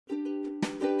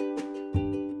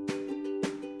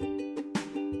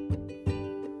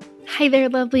Hi there,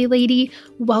 lovely lady.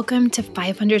 Welcome to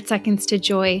 500 Seconds to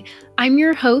Joy. I'm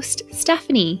your host,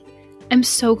 Stephanie. I'm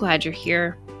so glad you're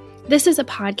here. This is a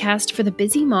podcast for the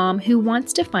busy mom who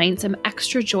wants to find some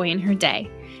extra joy in her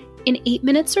day. In 8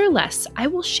 minutes or less, I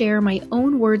will share my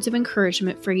own words of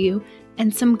encouragement for you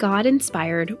and some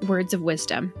God-inspired words of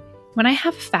wisdom. When I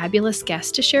have a fabulous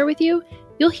guest to share with you,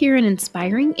 you'll hear an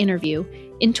inspiring interview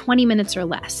in 20 minutes or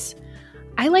less.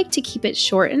 I like to keep it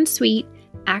short and sweet,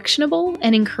 actionable,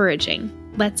 and encouraging.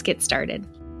 Let's get started.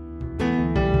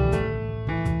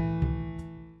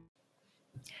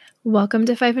 Welcome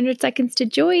to 500 Seconds to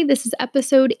Joy. This is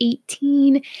episode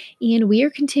 18, and we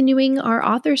are continuing our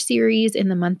author series in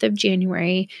the month of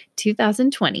January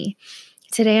 2020.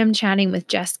 Today I'm chatting with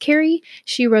Jess Carey.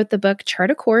 She wrote the book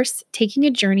Chart a Course, Taking a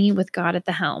Journey with God at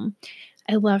the Helm.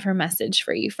 I love her message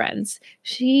for you, friends.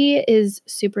 She is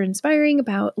super inspiring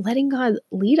about letting God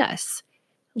lead us.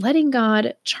 Letting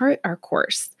God chart our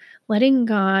course, letting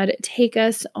God take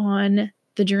us on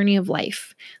the journey of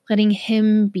life, letting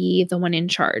Him be the one in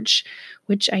charge,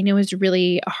 which I know is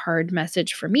really a hard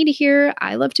message for me to hear.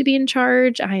 I love to be in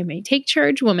charge. I am a take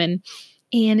charge woman.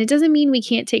 And it doesn't mean we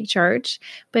can't take charge,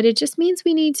 but it just means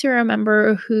we need to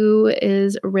remember who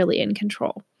is really in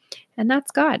control. And that's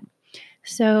God.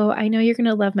 So I know you're going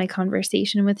to love my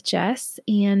conversation with Jess.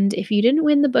 And if you didn't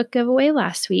win the book giveaway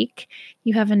last week,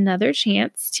 you have another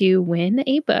chance to win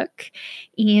a book.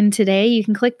 And today you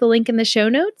can click the link in the show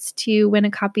notes to win a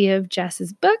copy of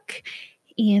Jess's book.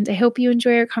 And I hope you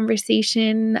enjoy our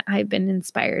conversation. I've been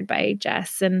inspired by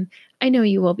Jess, and I know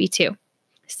you will be too.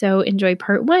 So enjoy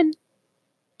part 1.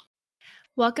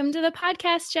 Welcome to the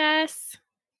podcast, Jess.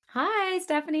 Hi,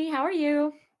 Stephanie. How are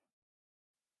you?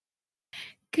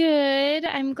 Good.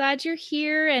 I'm glad you're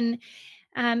here. And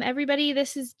everybody,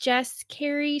 this is Jess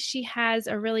Carey. She has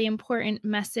a really important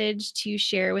message to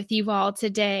share with you all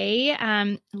today,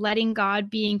 letting God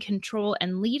be in control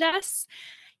and lead us.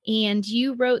 And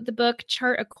you wrote the book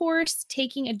Chart a Course,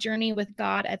 Taking a Journey with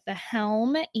God at the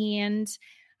Helm. And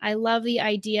I love the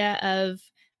idea of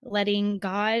letting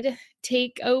God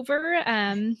take over.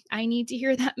 I need to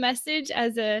hear that message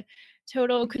as a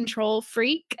total control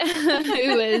freak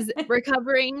who is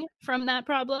recovering from that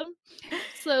problem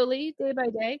slowly, day by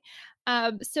day.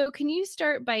 So can you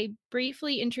start by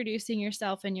briefly introducing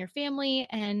yourself and your family?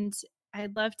 And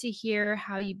I'd love to hear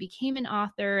how you became an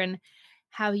author and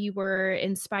how you were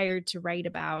inspired to write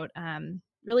about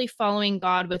really following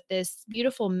God with this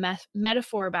beautiful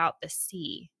metaphor about the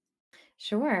sea.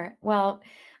 Sure. Well,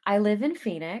 I live in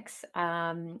Phoenix.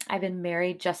 I've been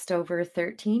married just over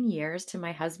 13 years to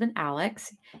my husband,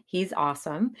 Alex. He's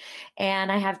awesome.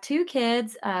 And I have 2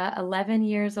 kids, 11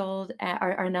 years old,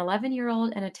 or an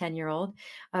 11-year-old and a 10-year-old,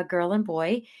 a girl and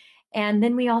boy. And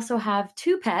then we also have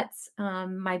 2 pets,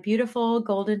 my beautiful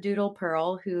golden doodle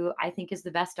Pearl, who I think is the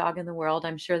best dog in the world.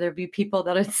 I'm sure there'd be people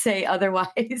that would say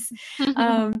otherwise.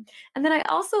 And then I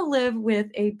also live with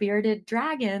a bearded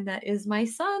dragon that is my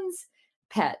son's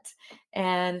pet.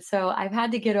 And so I've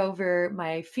had to get over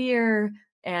my fear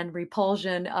and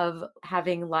repulsion of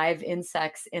having live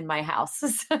insects in my house.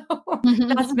 So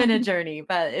that's been a journey,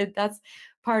 but that's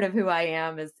part of who I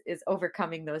am is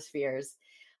overcoming those fears.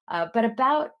 But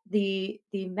about the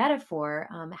metaphor,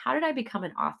 how did I become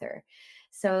an author?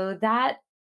 So that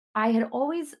I had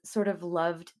always sort of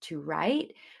loved to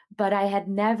write, but I had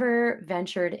never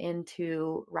ventured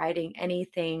into writing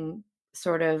anything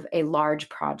sort of a large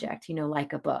project,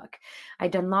 like a book.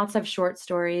 I'd done lots of short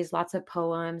stories, lots of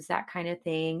poems, that kind of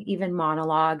thing, even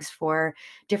monologues for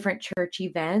different church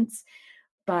events,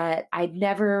 but I'd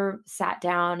never sat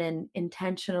down and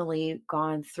intentionally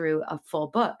gone through a full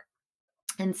book.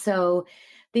 And so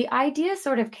the idea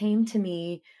sort of came to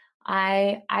me.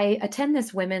 I attend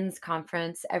this women's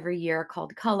conference every year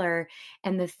called Color,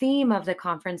 and the theme of the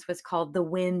conference was called The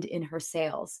Wind in Her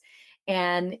Sails.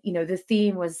 And, the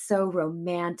theme was so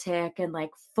romantic and like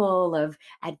full of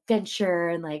adventure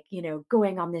and like,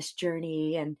 going on this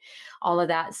journey and all of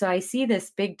that. So I see this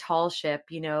big tall ship,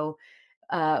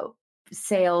 uh,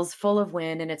 sails full of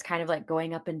wind, and it's kind of like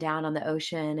going up and down on the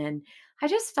ocean. And I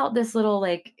just felt this little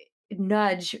like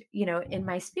nudge, in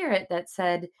my spirit that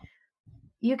said,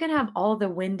 you can have all the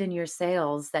wind in your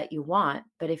sails that you want,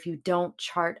 but if you don't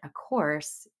chart a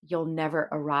course, you'll never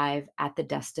arrive at the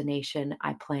destination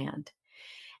I planned.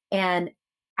 And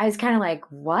I was kind of like,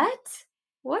 what?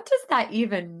 What does that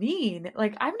even mean?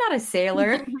 Like, I'm not a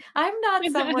sailor. I'm not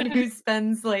someone who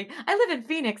spends I live in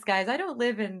Phoenix, guys. I don't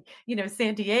live in,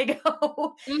 San Diego.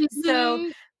 So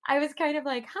Mhm. I was kind of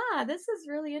like, huh, this is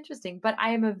really interesting. But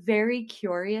I am a very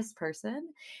curious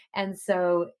person. And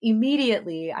so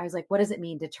immediately I was like, what does it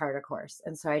mean to chart a course?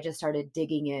 And so I just started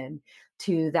digging in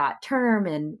to that term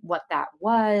and what that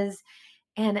was.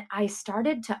 And I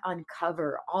started to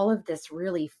uncover all of this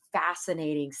really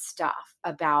fascinating stuff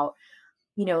about,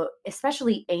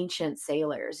 especially ancient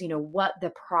sailors, what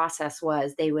the process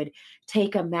was. They would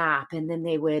take a map and then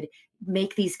they would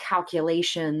make these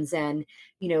calculations and,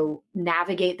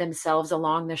 navigate themselves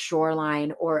along the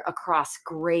shoreline or across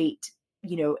great,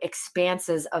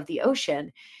 expanses of the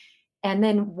ocean. And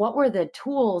then what were the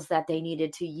tools that they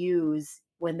needed to use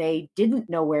when they didn't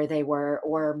know where they were,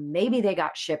 or maybe they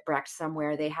got shipwrecked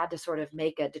somewhere? They had to sort of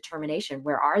make a determination,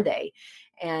 where are they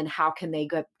and how can they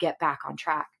get back on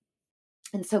track?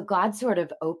 And so God sort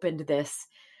of opened this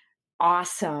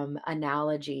awesome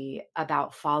analogy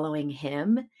about following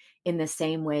him in the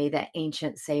same way that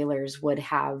ancient sailors would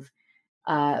have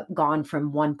gone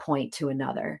from one point to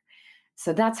another.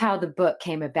 So that's how the book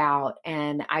came about.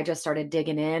 And I just started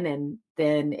digging in, and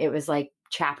then it was like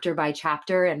chapter by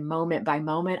chapter and moment by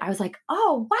moment. I was like,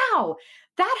 oh, wow,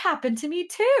 that happened to me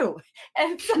too.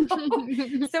 And so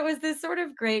it was this sort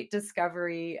of great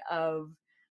discovery of,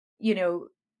 you know,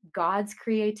 God's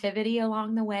creativity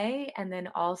along the way. And then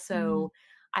Mm, also,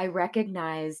 I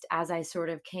recognized as I sort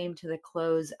of came to the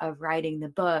close of writing the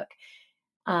book,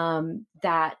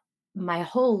 that my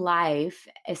whole life,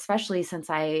 especially since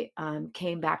I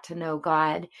came back to know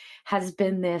God, has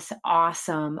been this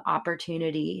awesome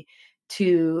opportunity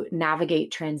to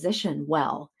navigate transition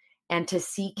well and to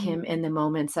seek Him mm. in the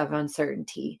moments of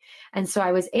uncertainty. And so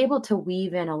I was able to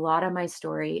weave in a lot of my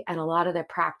story and a lot of the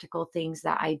practical things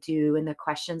that I do and the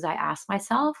questions I ask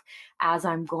myself as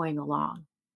I'm going along.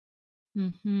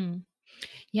 Mhm.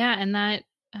 Yeah, and that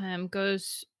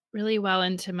goes really well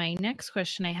into my next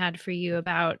question I had for you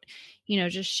about,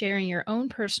 just sharing your own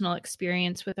personal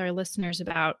experience with our listeners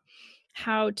about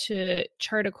how to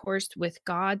chart a course with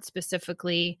God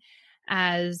specifically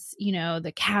as,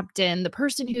 the captain, the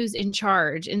person who's in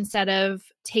charge instead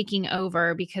of taking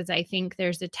over, because I think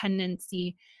there's a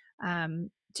tendency,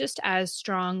 just as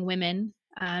strong women,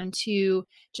 to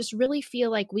just really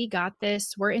feel like we got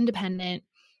this, we're independent,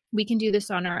 we can do this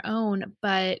on our own.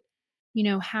 But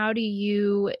how do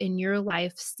you in your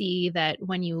life see that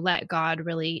when you let God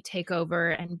really take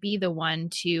over and be the one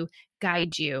to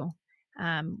guide you,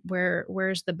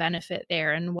 where's the benefit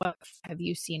there, and what have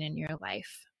you seen in your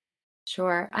life?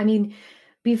 Sure. I mean,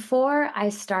 before I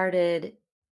started,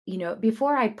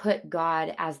 before I put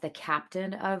God as the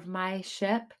captain of my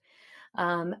ship,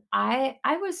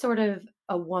 I was sort of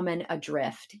a woman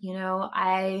adrift.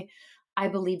 I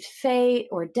believed fate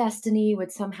or destiny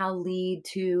would somehow lead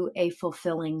to a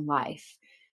fulfilling life.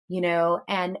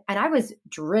 And I was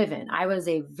driven. I was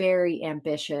a very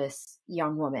ambitious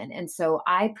young woman, and so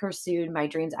I pursued my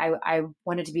dreams. I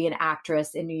wanted to be an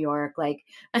actress in New York. Like,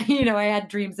 I had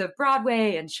dreams of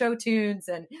Broadway and show tunes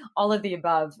and all of the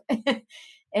above.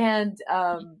 And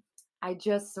I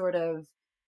just sort of,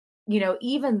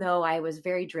 even though I was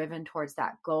very driven towards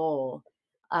that goal,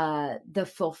 the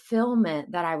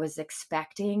fulfillment that I was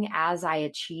expecting as I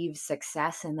achieved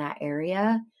success in that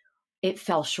area, it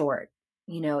fell short.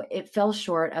 It fell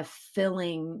short of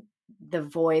filling the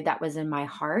void that was in my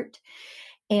heart.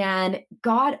 And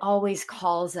God always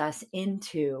calls us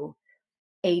into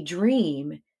a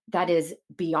dream that is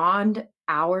beyond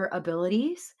our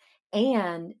abilities,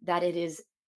 and that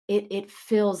it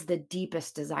fills the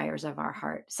deepest desires of our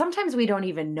heart. Sometimes we don't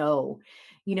even know,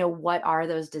 what are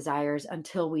those desires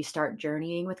until we start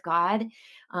journeying with God.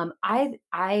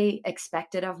 I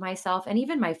expected of myself, and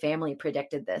even my family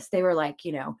predicted this. They were like,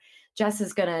 Jess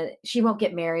is gonna, she won't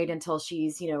get married until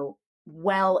she's,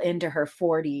 well into her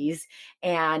 40s.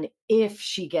 And if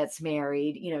she gets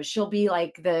married, she'll be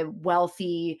like the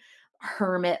wealthy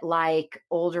hermit like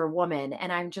older woman.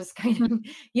 And I'm just kind of,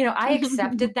 I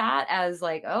accepted that as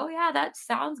like, oh yeah, that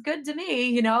sounds good to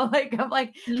me. Like, I'm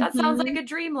like, that sounds like Mhm. a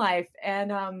dream life.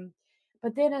 And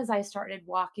but then as I started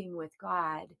walking with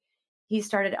God, He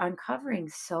started uncovering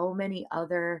so many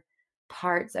other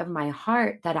parts of my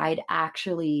heart that I'd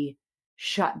actually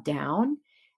shut down,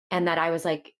 and that I was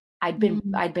like, Mm,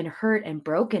 I'd been hurt and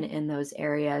broken in those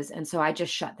areas, and so I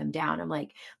just shut them down. I'm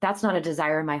like, that's not a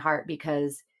desire in my heart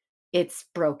because it's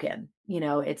broken.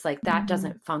 It's like that mhm,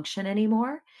 doesn't function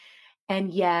anymore.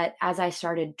 And yet, as I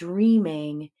started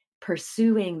dreaming,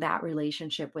 pursuing that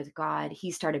relationship with God,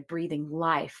 He started breathing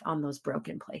life on those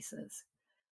broken places.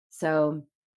 So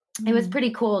it was mm,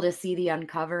 pretty cool to see the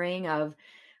uncovering of,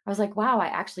 I was like, wow, I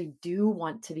actually do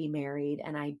want to be married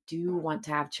and I do want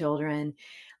to have children.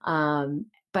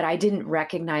 But I didn't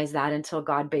recognize that until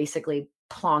God basically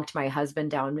plonked my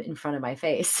husband down in front of my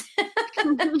face.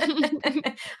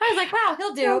 I was like, wow,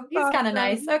 he'll do. That's He's kind of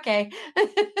nice. awesome. Okay.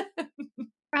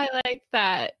 I like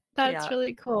that. That's Yeah.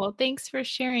 really cool. Thanks for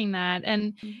sharing that.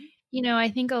 And, Mhm. I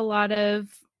think a lot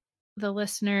of the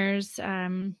listeners,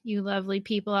 you lovely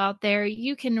people out there,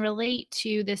 you can relate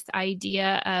to this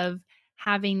idea of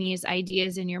having these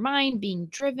ideas in your mind, being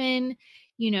driven,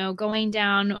 going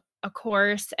down a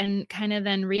course and kind of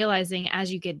then realizing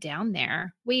as you get down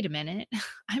there, wait a minute,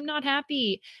 I'm not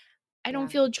happy. I don't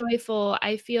Yeah. feel joyful.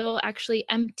 I feel actually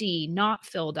empty, not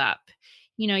filled up.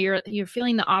 You're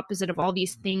feeling the opposite of all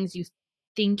these things you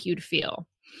think you'd feel.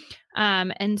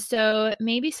 And so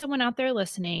maybe someone out there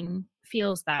listening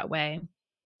feels that way.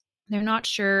 They're not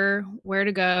sure where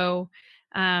to go,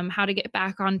 how to get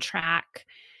back on track.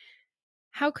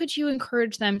 How could you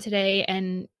encourage them today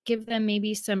and give them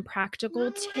maybe some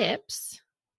practical tips?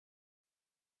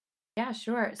 Yeah,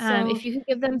 sure. If So, you could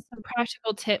give them some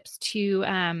practical tips to,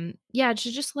 to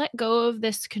just let go of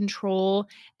this control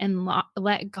and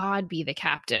let God be the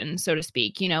captain, so to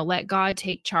speak, let God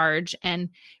take charge and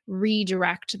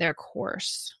redirect their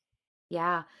course.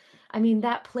 yeah, I mean,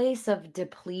 that place of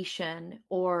depletion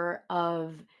or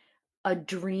of a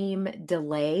dream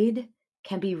delayed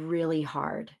can be really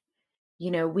hard.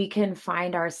 We can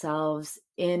find ourselves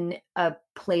in a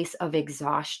place of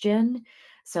exhaustion.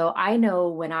 So I know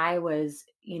when I was,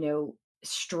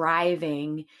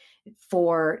 striving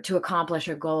to accomplish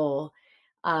a goal,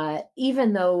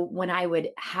 even though when I would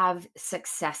have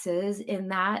successes in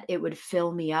that, it would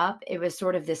fill me up. It was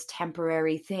sort of this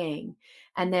temporary thing.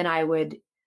 And then I would,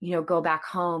 go back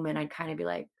home and I'd kind of be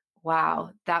like,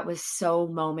 wow, that was so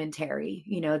momentary.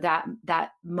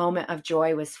 That moment of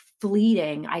joy was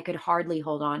fleeting. I could hardly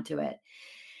hold on to it.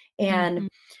 Mhm,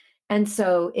 And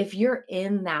so if you're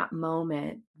in that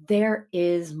moment, there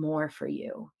is more for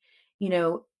you. You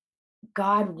know,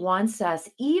 God wants us,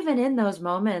 even in those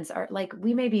moments, are like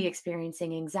we may be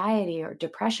experiencing anxiety or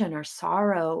depression or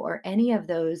sorrow or any of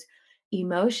those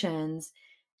emotions.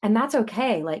 And that's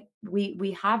okay. Like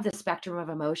we have the spectrum of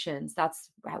emotions.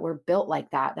 We're built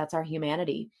like that. That's our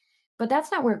humanity. But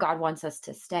that's not where God wants us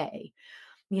to stay.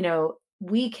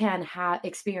 We can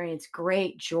experience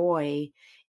great joy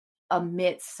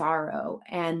amidst sorrow.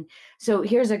 And so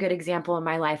here's a good example in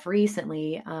my life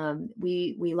recently.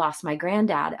 We lost my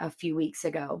granddad a few weeks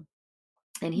ago,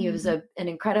 and he was mhm, an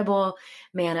incredible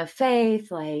man of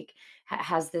faith, like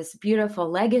has this beautiful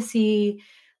legacy.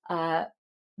 Uh,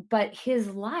 but his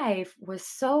life was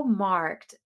so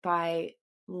marked by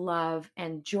love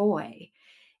and joy,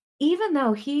 even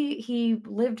though he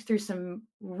lived through some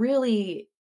really,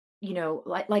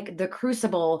 like the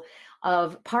crucible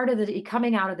of part of the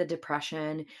coming out of the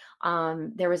depression.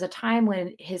 There was a time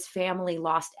when his family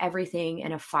lost everything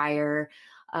in a fire.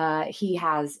 He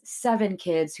has 7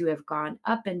 kids who have gone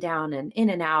up and down and in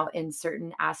and out in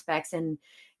certain aspects, and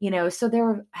so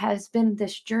there has been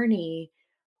this journey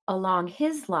along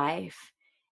his life.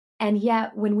 And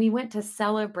yet, when we went to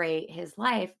celebrate his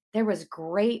life, there was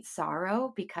great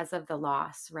sorrow because of the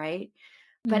loss, right?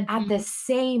 But at the mhm,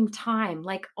 same time,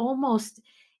 like almost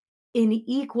in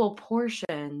equal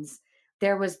portions,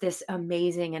 there was this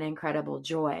amazing and incredible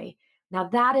joy. Now,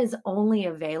 that is only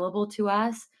available to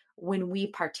us when we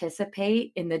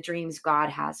participate in the dreams God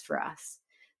has for us.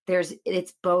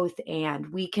 It's both,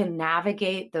 and we can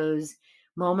navigate those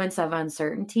moments of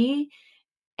uncertainty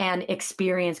and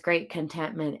experience great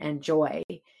contentment and joy.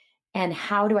 And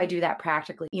how do I do that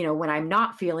practically? When I'm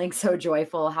not feeling so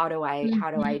joyful, how do I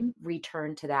mhm,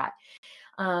 return to that?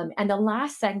 And the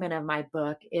last segment of my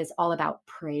book is all about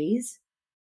praise,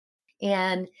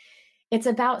 and it's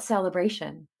about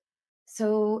celebration.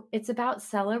 So it's about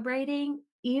celebrating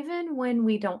even when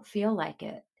we don't feel like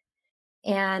it.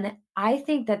 And I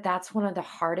think that that's one of the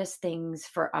hardest things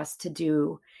for us to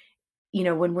do,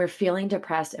 when we're feeling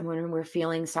depressed and when we're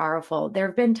feeling sorrowful. There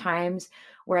have been times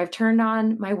where I've turned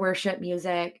on my worship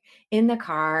music in the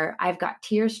car. I've got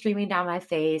tears streaming down my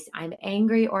face. I'm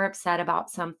angry or upset about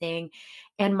something,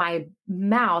 and my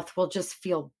mouth will just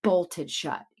feel bolted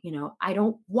shut. I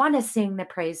don't want to sing the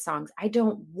praise songs. I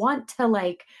don't want to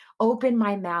like open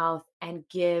my mouth and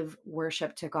give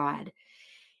worship to God.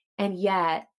 And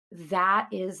yet, that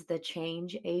is the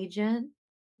change agent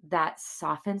that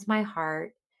softens my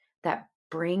heart, that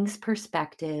brings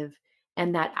perspective,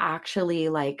 and that actually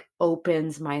like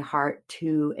opens my heart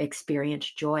to experience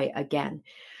joy again.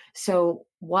 So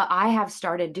what I have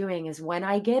started doing is when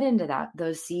I get into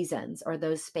those seasons or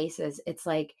those spaces, it's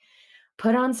like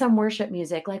put on some worship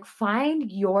music, like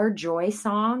find your joy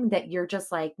song that you're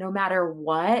just like, no matter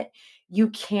what, you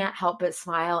can't help but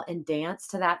smile and dance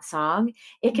to that song.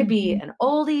 It could be Mhm. an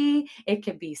oldie, it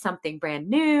could be something brand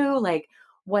new, like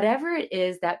whatever it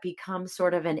is that becomes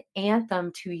sort of an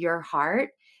anthem to your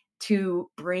heart to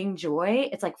bring joy.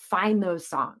 It's like find those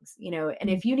songs, and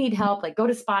if you need Mhm. help, like go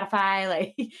to Spotify,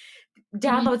 like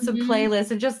download some Mhm.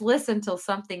 playlists and just listen till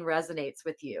something resonates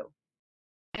with you.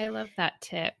 I love that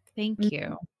tip. Thank Mhm.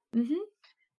 you. Mhm.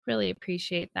 Really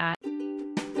appreciate that.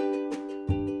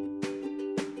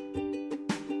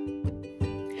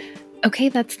 Okay,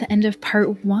 that's the end of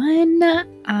part 1.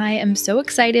 I am so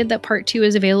excited that part 2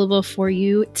 is available for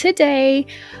you today.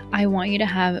 I want you to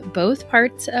have both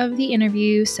parts of the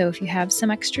interview. So if you have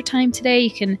some extra time today,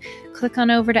 you can click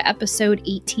on over to episode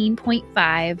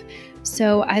 18.5.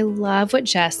 So I love what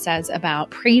Jess says about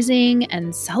praising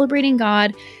and celebrating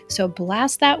God. So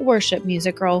blast that worship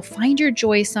music, girl. Find your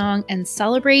joy song and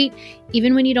celebrate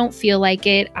even when you don't feel like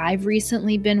it. I've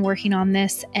recently been working on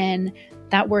this, and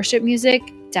that worship music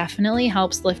definitely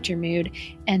helps lift your mood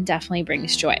and definitely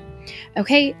brings joy.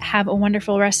 Okay, have a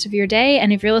wonderful rest of your day.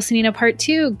 And if you're listening to part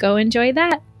 2, go enjoy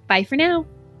that. Bye for now.